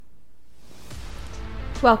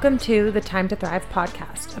Welcome to the Time to Thrive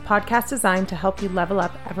podcast, a podcast designed to help you level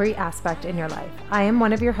up every aspect in your life. I am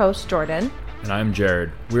one of your hosts, Jordan. And I'm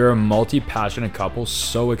Jared. We are a multi-passionate couple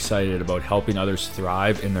so excited about helping others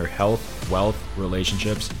thrive in their health, wealth,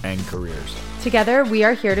 relationships, and careers. Together, we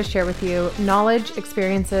are here to share with you knowledge,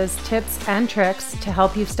 experiences, tips, and tricks to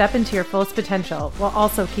help you step into your fullest potential while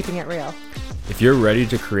also keeping it real. If you're ready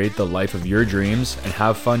to create the life of your dreams and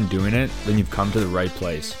have fun doing it, then you've come to the right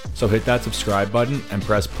place. So hit that subscribe button and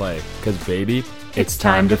press play, because baby, it's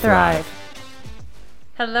time to thrive.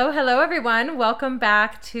 Hello, everyone. Welcome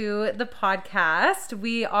back to the podcast.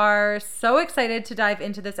 We are so excited to dive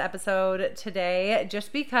into this episode today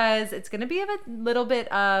just because it's going to be a little bit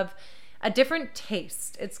of a different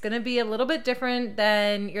taste. It's going to be a little bit different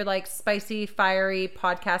than your like spicy, fiery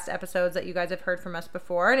podcast episodes that you guys have heard from us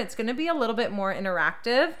before. And it's going to be a little bit more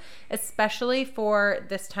interactive, especially for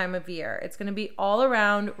this time of year. It's going to be all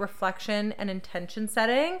around reflection and intention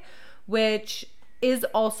setting, which is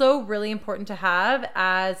also really important to have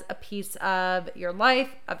as a piece of your life,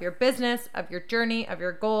 of your business, of your journey, of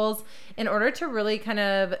your goals, in order to really kind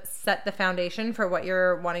of set the foundation for what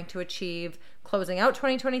you're wanting to achieve closing out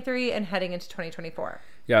 2023 and heading into 2024.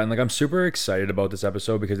 Yeah, and I'm super excited about this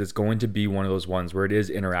episode because it's going to be one of those ones where it is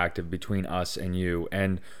interactive between us and you,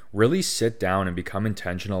 and really sit down and become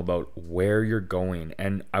intentional about where you're going.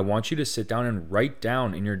 And I want you to sit down and write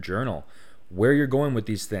down in your journal where you're going with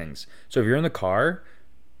these things. So if you're in the car,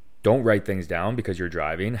 don't write things down because you're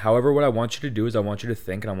driving. However, what I want you to do is I want you to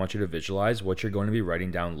think and I want you to visualize what you're going to be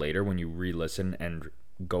writing down later when you re-listen and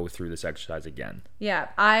go through this exercise again. Yeah,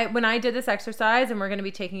 when I did this exercise, and we're going to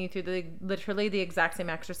be taking you through literally the exact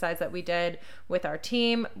same exercise that we did with our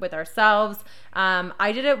team, with ourselves.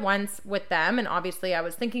 I did it once with them, and obviously I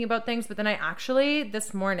was thinking about things, but then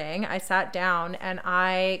this morning I sat down and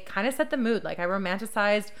I kind of set the mood. Like I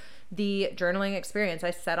romanticized the journaling experience.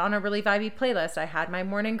 I set on a really vibey playlist. I had my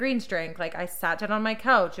morning greens drink. Like I sat down on my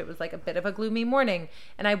couch. It was like a bit of a gloomy morning,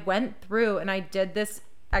 and I went through and I did this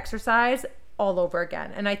exercise all over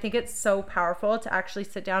again. And I think it's so powerful to actually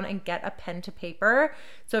sit down and get a pen to paper.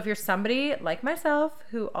 So if you're somebody like myself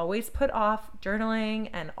who always put off journaling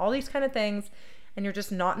and all these kind of things, and you're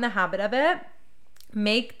just not in the habit of it,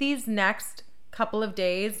 make these next couple of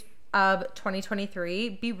days of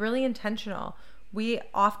 2023 be really intentional. We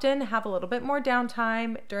often have a little bit more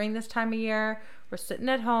downtime during this time of year. We're sitting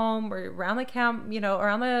at home, we're around the camp,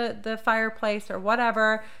 around the fireplace or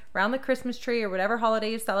whatever, around the Christmas tree or whatever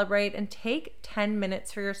holiday you celebrate, and take 10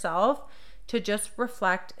 minutes for yourself to just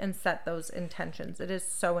reflect and set those intentions. It is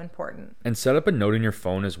so important. And set up a note in your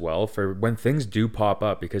phone as well for when things do pop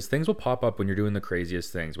up, because things will pop up when you're doing the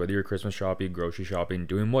craziest things, whether you're Christmas shopping, grocery shopping,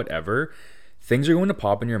 doing whatever. Things are going to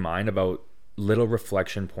pop in your mind about little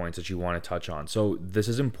reflection points that you want to touch on. So this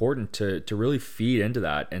is important to really feed into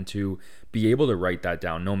that and to be able to write that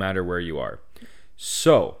down no matter where you are.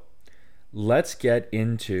 So let's get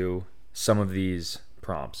into some of these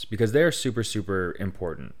prompts because they are super, super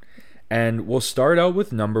important. And we'll start out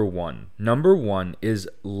with number one. Number one is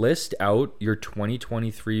list out your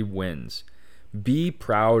 2023 wins. Be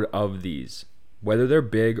proud of these, whether they're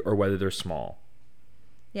big or whether they're small.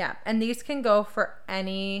 Yeah, and these can go for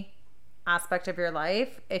any aspect of your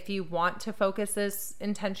life. If you want to focus this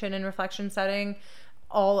intention and reflection setting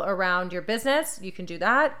all around your business, you can do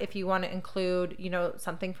that. If you want to include,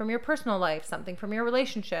 something from your personal life, something from your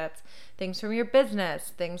relationships, things from your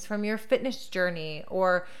business, things from your fitness journey,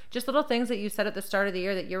 or just little things that you said at the start of the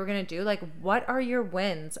year that you were going to do, like what are your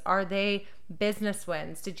wins? Are they business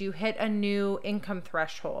wins? Did you hit a new income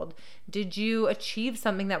threshold? Did you achieve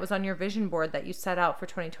something that was on your vision board that you set out for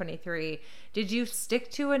 2023? Did you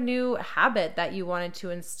stick to a new habit that you wanted to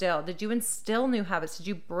instill? Did you instill new habits? Did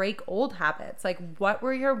you break old habits? Like what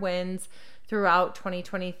were your wins throughout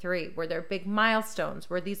 2023? Were there big milestones?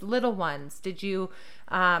 Were these little ones? Did you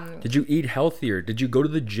eat healthier? Did you go to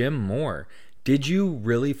the gym more? Did you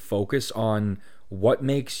really focus on what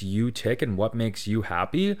makes you tick and what makes you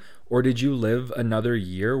happy? Or did you live another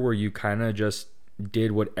year where you kind of just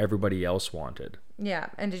did what everybody else wanted? Yeah.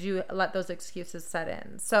 And did you let those excuses set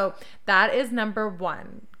in? So that is number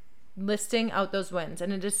one, listing out those wins.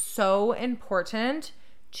 And it is so important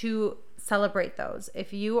to celebrate those.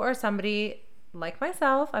 If you are somebody like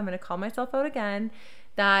myself, I'm going to call myself out again,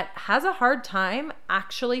 that has a hard time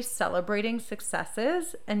actually celebrating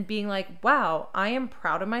successes and being like, wow, I am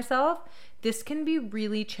proud of myself. This can be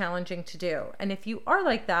really challenging to do. And if you are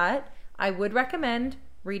like that, I would recommend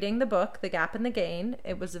reading the book, The Gap and the Gain.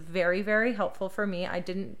 It was very, very helpful for me. I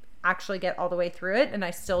didn't actually get all the way through it, and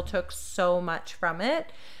I still took so much from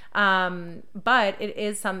it. But it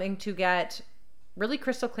is something to get really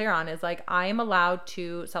crystal clear on is like, I am allowed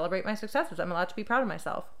to celebrate my successes. I'm allowed to be proud of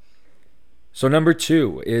myself. So number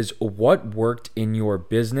 2 is what worked in your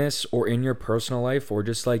business or in your personal life or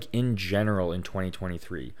just like in general in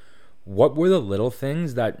 2023. What were the little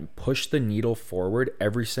things that pushed the needle forward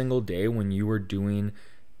every single day when you were doing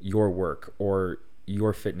your work or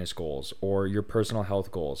your fitness goals or your personal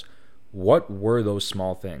health goals? What were those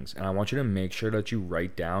small things? And I want you to make sure that you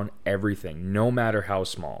write down everything, no matter how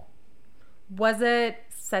small. Was it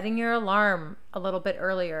setting your alarm a little bit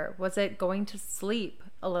earlier? Was it going to sleep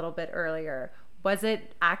a little bit earlier? Was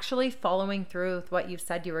it actually following through with what you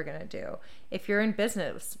said you were going to do? If you're in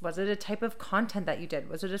business, was it a type of content that you did?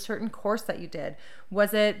 Was it a certain course that you did?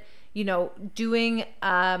 Was it, doing,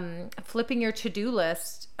 flipping your to-do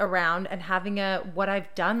list around and having a what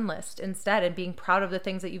I've done list instead, and being proud of the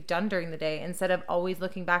things that you've done during the day instead of always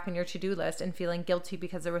looking back on your to-do list and feeling guilty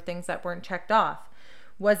because there were things that weren't checked off?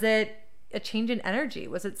 Was it a change in energy?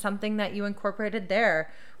 Was it something that you incorporated there?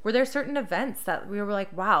 Were there certain events that we were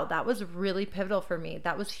like, wow, that was really pivotal for me?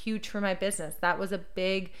 That was huge for my business. That was a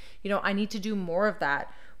big, I need to do more of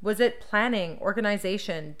that. Was it planning,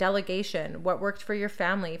 organization, delegation? What worked for your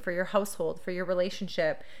family, for your household, for your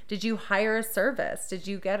relationship? Did you hire a service? Did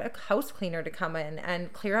you get a house cleaner to come in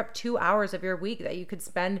and clear up 2 hours of your week that you could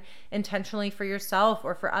spend intentionally for yourself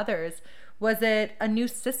or for others? Was it a new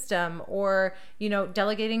system or,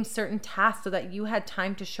 delegating certain tasks so that you had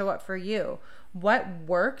time to show up for you? What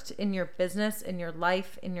worked in your business, in your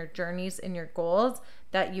life, in your journeys, in your goals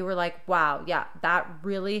that you were like, wow, yeah, that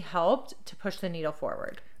really helped to push the needle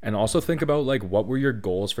forward? And also think about like, what were your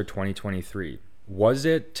goals for 2023? Was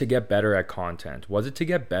it to get better at content? Was it to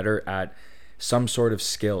get better at some sort of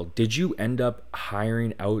skill? Did you end up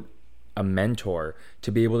hiring out a mentor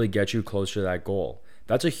to be able to get you closer to that goal?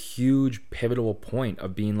 That's a huge pivotal point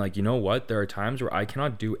of being like, you know what? There are times where I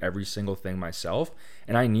cannot do every single thing myself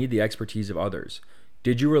and I need the expertise of others.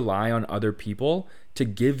 Did you rely on other people to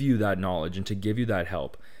give you that knowledge and to give you that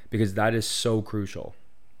help? Because that is so crucial.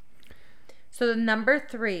 So the number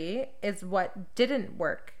 3 is what didn't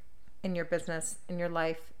work in your business, in your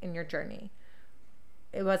life, in your journey.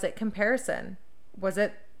 Was it comparison? Was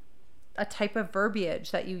it a type of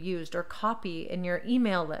verbiage that you used or copy in your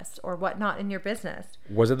email list or whatnot in your business?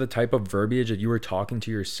 Was it the type of verbiage that you were talking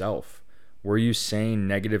to yourself? Were you saying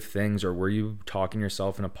negative things or were you talking to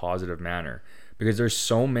yourself in a positive manner? Because there's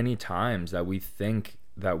so many times that we think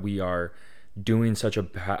that we are doing such a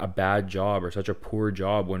bad job or such a poor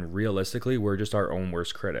job when realistically we're just our own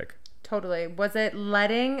worst critic. Totally. Was it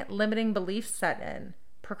letting limiting beliefs set in?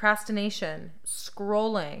 Procrastination,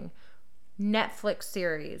 scrolling, Netflix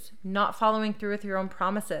series, not following through with your own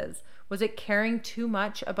promises? Was it caring too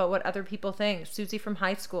much about what other people think? Susie from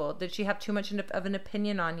high school, did she have too much of an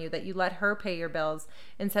opinion on you that you let her pay your bills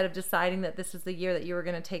instead of deciding that this is the year that you were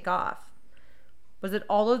going to take off? Was it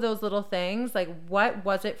all of those little things? Like, what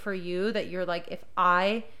was it for you that you're like, if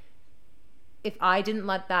I didn't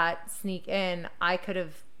let that sneak in, I could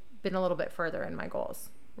have been a little bit further in my goals,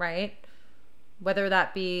 right? Whether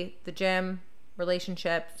that be the gym,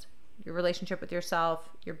 relationships, your relationship with yourself,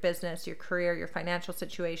 your business, your career, your financial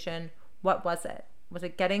situation. What was it? Was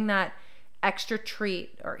it getting that extra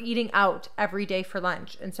treat or eating out every day for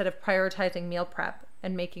lunch instead of prioritizing meal prep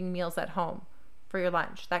and making meals at home for your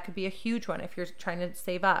lunch? That could be a huge one if you're trying to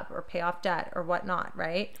save up or pay off debt or whatnot,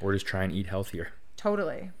 right? Or just try and eat healthier.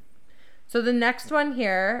 Totally. So the next one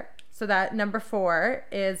here, so that number 4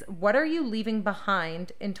 is, what are you leaving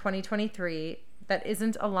behind in 2023 that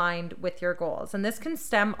isn't aligned with your goals? And this can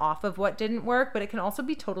stem off of what didn't work, but it can also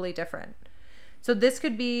be totally different. So this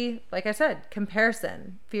could be, like I said,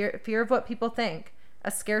 comparison, fear of what people think,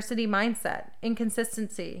 a scarcity mindset,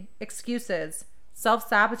 inconsistency, excuses,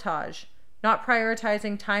 self-sabotage, not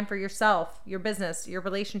prioritizing time for yourself, your business, your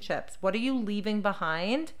relationships. What are you leaving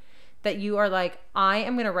behind that you are like, I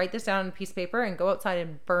am going to write this down on a piece of paper and go outside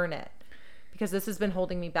and burn it because this has been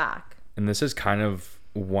holding me back? And this is kind of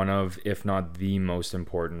one of, if not the most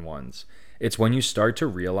important ones. It's when you start to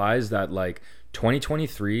realize that like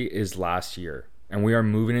 2023 is last year and we are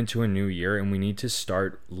moving into a new year and we need to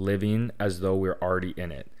start living as though we're already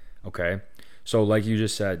in it. Okay. So like you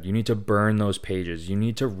just said, you need to burn those pages. You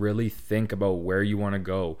need to really think about where you want to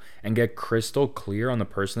go and get crystal clear on the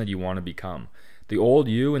person that you want to become. The old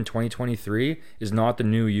you in 2023 is not the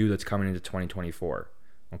new you that's coming into 2024.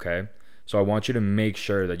 Okay. So I want you to make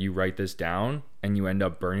sure that you write this down and you end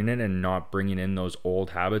up burning it and not bringing in those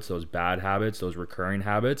old habits, those bad habits, those recurring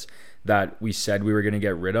habits that we said we were going to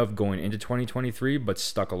get rid of going into 2023, but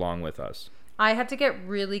stuck along with us. I had to get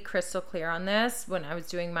really crystal clear on this when I was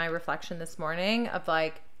doing my reflection this morning of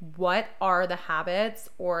like, what are the habits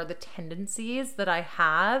or the tendencies that I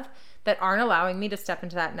have that aren't allowing me to step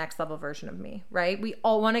into that next level version of me, right? We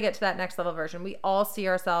all want to get to that next level version. We all see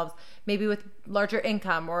ourselves maybe with larger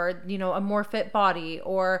income or, you know, a more fit body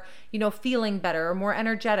or, you know, feeling better or more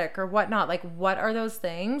energetic or whatnot. Like, what are those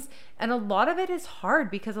things? And a lot of it is hard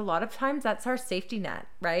because a lot of times that's our safety net,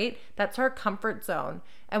 right? That's our comfort zone.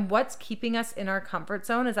 And what's keeping us in our comfort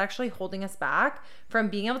zone is actually holding us back from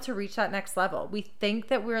being able to reach that next level. We think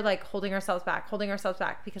that we're like holding ourselves back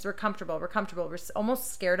because we're comfortable. We're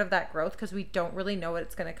almost scared of that growth because we don't really know what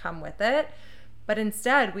it's going to come with it. But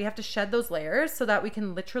instead, we have to shed those layers so that we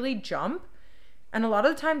can literally jump. And a lot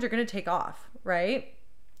of the times you're going to take off, right?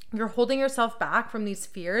 You're holding yourself back from these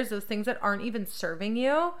fears, those things that aren't even serving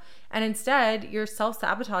you. And instead, you're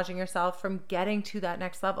self-sabotaging yourself from getting to that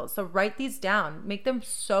next level. So write these down, make them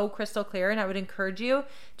so crystal clear. And I would encourage you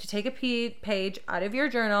to take a page out of your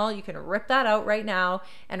journal. You can rip that out right now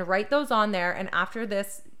and write those on there. And after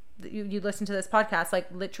this, you listen to this podcast,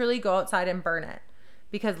 like literally go outside and burn it,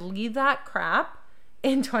 because leave that crap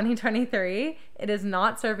in 2023. It is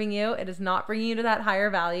not serving you. It is not bringing you to that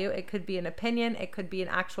higher value. It could be an opinion. It could be an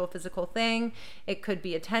actual physical thing. It could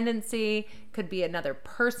be a tendency. It could be another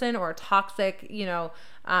person or a toxic, you know,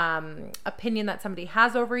 opinion that somebody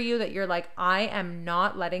has over you that you're like, I am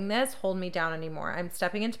not letting this hold me down anymore. I'm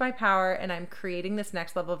stepping into my power and I'm creating this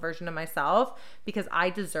next level version of myself because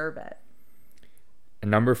I deserve it. And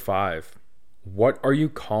number 5, what are you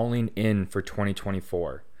calling in for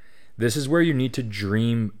 2024? This is where you need to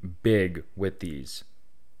dream big with these.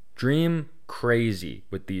 Dream crazy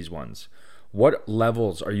with these ones. What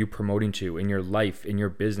levels are you promoting to in your life, in your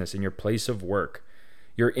business, in your place of work?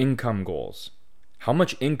 Your income goals. How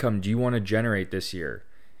much income do you want to generate this year?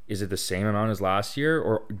 Is it the same amount as last year,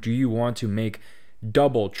 or do you want to make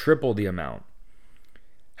double, triple the amount?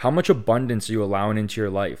 How much abundance are you allowing into your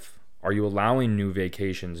life? Are you allowing new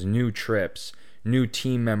vacations, new trips, new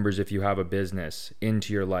team members if you have a business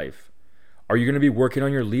into your life? Are you going to be working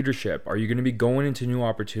on your leadership? Are you going to be going into new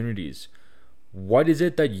opportunities? What is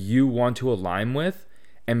it that you want to align with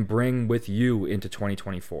and bring with you into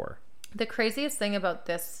 2024? The craziest thing about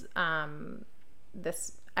this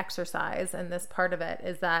this exercise and this part of it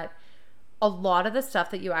is that a lot of the stuff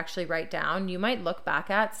that you actually write down, you might look back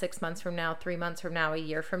at 6 months from now, 3 months from now, a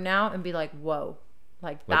year from now, and be like, whoa,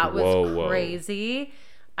 like that was crazy. Whoa.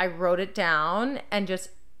 I wrote it down and just,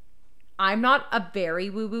 I'm not a very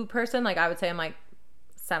woo-woo person. Like I would say I'm like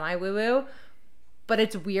semi-woo-woo, but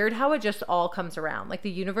it's weird how it just all comes around. Like the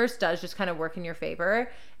universe does just kind of work in your favor.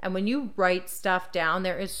 And when you write stuff down,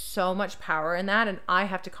 there is so much power in that. And I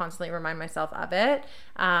have to constantly remind myself of it,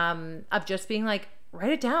 of just being like,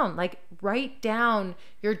 write it down. Like write down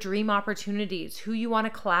your dream opportunities, who you want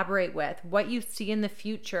to collaborate with, what you see in the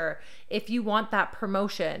future, if you want that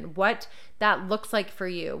promotion, what that looks like for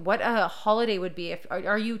you, what a holiday would be. If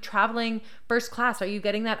are you traveling first class? Are you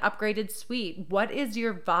getting that upgraded suite? What is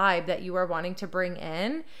your vibe that you are wanting to bring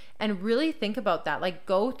in? And really think about that. Like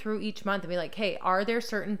go through each month and be like, hey, are there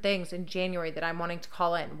certain things in January that I'm wanting to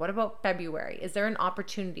call in? What about February? Is there an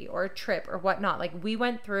opportunity or a trip or whatnot? Like we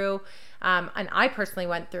went through, and I personally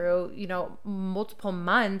went through, you know, multiple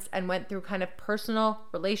months and went through kind of personal,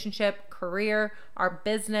 relationship, career, our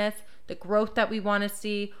business, the growth that we want to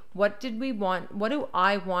see. What did we want? What do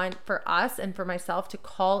I want for us and for myself to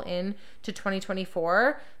call in to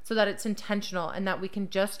 2024 so that it's intentional and that we can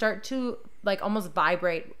just start to like almost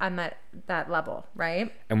vibrate on that level,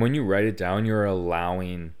 right? And when you write it down, you're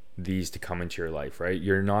allowing these to come into your life, right?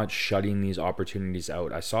 You're not shutting these opportunities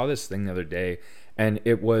out. I saw this thing the other day and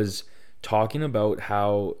it was talking about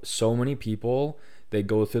how so many people, they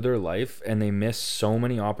go through their life and they miss so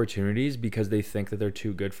many opportunities because they think that they're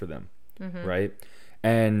too good for them, right?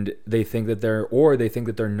 And they think that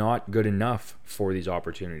they're not good enough for these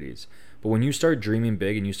opportunities. But when you start dreaming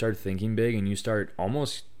big and you start thinking big and you start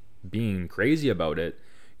almost being crazy about it,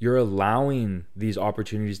 you're allowing these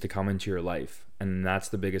opportunities to come into your life. And that's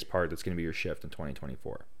the biggest part that's going to be your shift in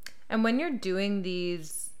 2024. And when you're doing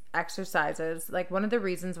these exercises, like one of the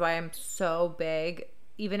reasons why I'm so big,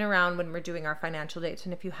 even around when we're doing our financial dates,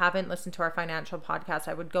 and if you haven't listened to our financial podcast,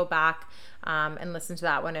 I would go back and listen to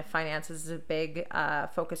that one if finances is a big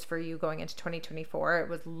focus for you going into 2024. It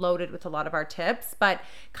was loaded with a lot of our tips, but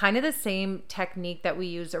kind of the same technique that we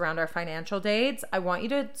use around our financial dates, I want you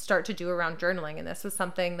to start to do around journaling. And this was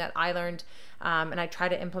something that I learned and I try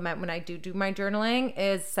to implement when I do my journaling,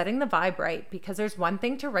 is setting the vibe right, because there's one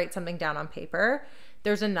thing to write something down on paper.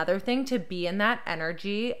 There's another thing to be in that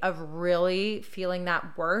energy of really feeling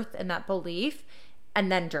that worth and that belief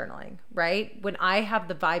and then journaling, right? When I have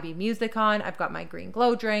the vibey music on, I've got my green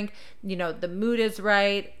glow drink, the mood is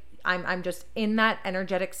right. I'm just in that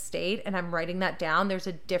energetic state and I'm writing that down. There's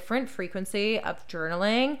a different frequency of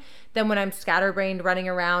journaling than when I'm scatterbrained running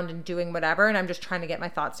around and doing whatever and I'm just trying to get my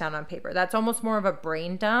thoughts down on paper. That's almost more of a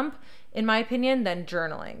brain dump, in my opinion, than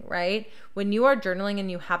journaling, right? When you are journaling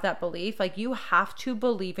and you have that belief, like you have to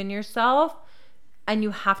believe in yourself and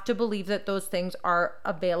you have to believe that those things are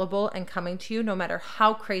available and coming to you no matter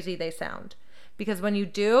how crazy they sound. Because when you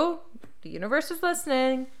do, the universe is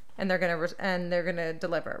listening. And they're gonna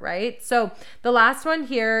deliver, right? So the last one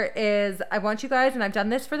here is, I want you guys, and I've done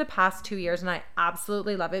this for the past 2 years, and I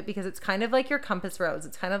absolutely love it because it's kind of like your compass rose.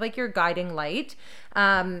 It's kind of like your guiding light.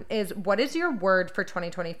 Is what is your word for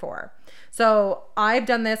 2024? So I've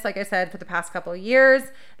done this, like I said, for the past couple of years.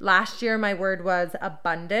 Last year, my word was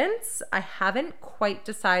abundance. I haven't quite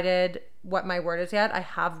decided what my word is yet. I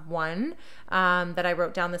have one that I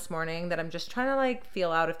wrote down this morning that I'm just trying to like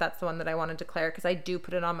feel out if that's the one that I want to declare, because I do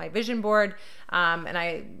put it on my vision board.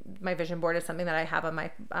 My vision board is something that I have on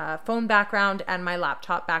my phone background and my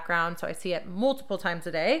laptop background, so I see it multiple times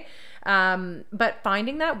a day. But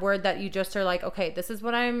finding that word that you just are like, okay, this is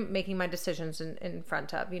what I'm making my decisions in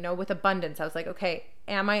front of. With abundance, I was like, okay,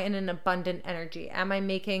 am I in an abundant energy? Am I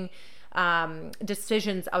making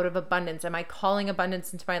decisions out of abundance? Am I calling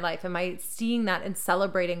abundance into my life? Am I seeing that and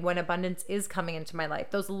celebrating when abundance is coming into my life?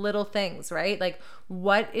 Those little things, right? Like,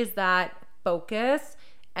 what is that focus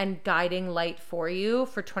and guiding light for you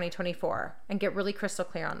for 2024? And get really crystal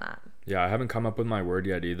clear on that. Yeah, I haven't come up with my word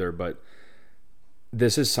yet either, but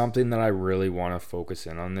this is something that I really want to focus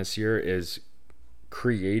in on this year, is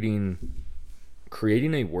creating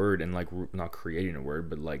a word, and like not creating a word,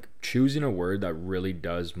 but like choosing a word that really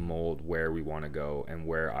does mold where we want to go and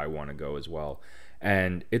where I want to go as well.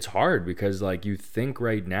 And it's hard because like you think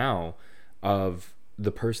right now of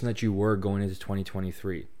the person that you were going into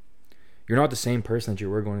 2023. You're not the same person that you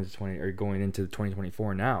were going into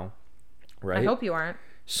 2024 now, right? I hope you aren't.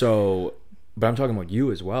 So, but I'm talking about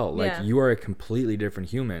you as well. Like you are a completely different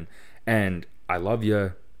human, and I love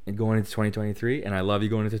you going into 2023 and I love you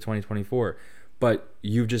going into 2024. But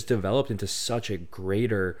you've just developed into such a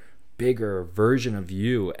greater, bigger version of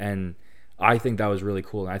you. And I think that was really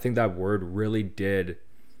cool. And I think that word really did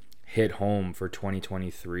hit home for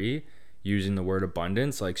 2023, using the word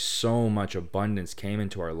abundance. Like, so much abundance came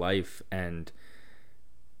into our life. And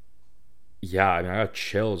yeah, I mean, I got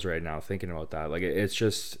chills right now thinking about that. Like,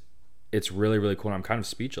 it's really, really cool. And I'm kind of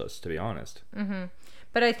speechless, to be honest. Mm-hmm.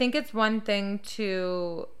 But I think it's one thing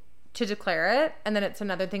to declare it, and then it's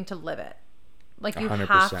another thing to live it. Like, you 100%.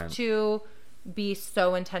 have to be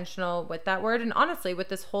so intentional with that word. And honestly, with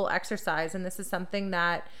this whole exercise, and this is something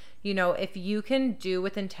that, if you can do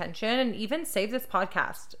with intention, and even save this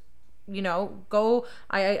podcast,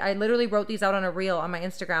 I literally wrote these out on a reel on my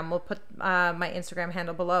Instagram. We'll put my Instagram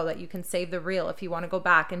handle below that you can save the reel if you want to go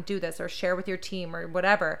back and do this, or share with your team or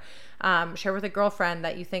whatever. Share with a girlfriend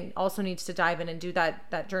that you think also needs to dive in and do that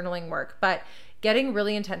journaling work. But getting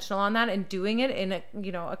really intentional on that and doing it in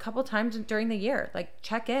a couple times during the year. Like,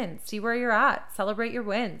 check in, see where you're at, celebrate your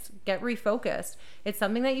wins, get refocused. It's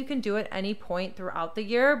something that you can do at any point throughout the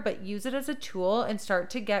year, but use it as a tool and start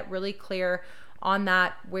to get really clear on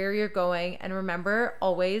that, where you're going. And remember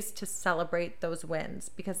always to celebrate those wins,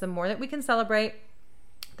 because the more that we can celebrate,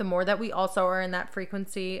 the more that we also are in that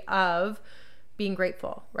frequency of being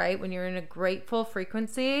grateful, right? When you're in a grateful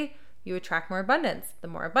frequency, you attract more abundance. The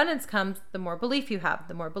more abundance comes, the more belief you have.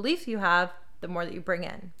 The more belief you have, the more that you bring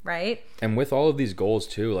in, right? And with all of these goals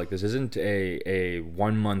too, like, this isn't a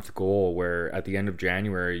 1 month goal where at the end of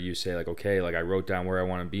January you say like, okay, like I wrote down where I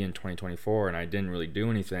want to be in 2024 and I didn't really do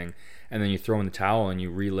anything, and then you throw in the towel and you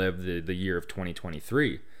relive the year of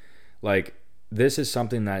 2023. Like, this is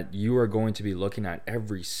something that you are going to be looking at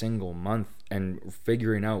every single month and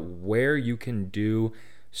figuring out where you can do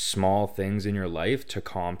small things in your life to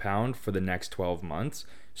compound for the next 12 months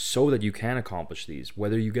so that you can accomplish these,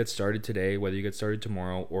 whether you get started today, whether you get started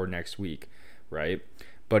tomorrow or next week, right?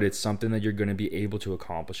 But it's something that you're going to be able to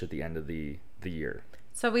accomplish at the end of the year.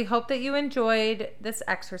 So we hope that you enjoyed this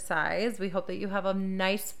exercise. We hope that you have a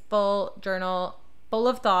nice full journal full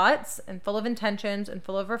of thoughts and full of intentions and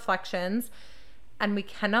full of reflections. And we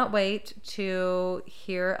cannot wait to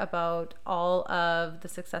hear about all of the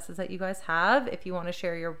successes that you guys have. If you want to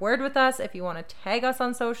share your word with us, if you want to tag us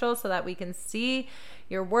on social so that we can see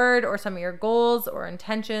your word or some of your goals or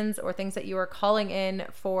intentions or things that you are calling in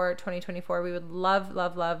for 2024, we would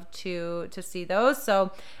love to see those.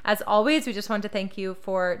 So as always, we just want to thank you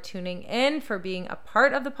for tuning in, for being a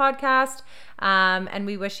part of the podcast, and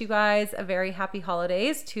we wish you guys a very happy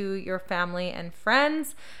holidays to your family and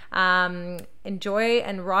friends. Enjoy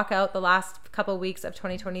and rock out the last couple weeks of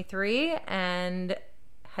 2023, and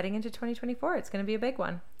heading into 2024, it's going to be a big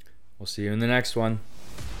one. We'll see you in the next one.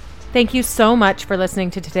 Thank you so much for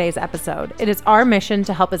listening to today's episode. It is our mission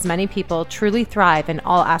to help as many people truly thrive in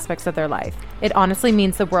all aspects of their life. It honestly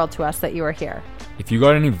means the world to us that you are here. If you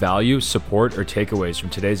got any value, support, or takeaways from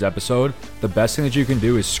today's episode, the best thing that you can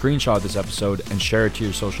do is screenshot this episode and share it to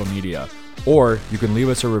your social media. Or you can leave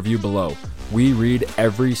us a review below. We read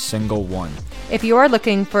every single one. If you are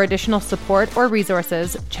looking for additional support or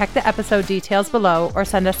resources, check the episode details below or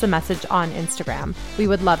send us a message on Instagram. We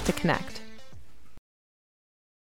would love to connect.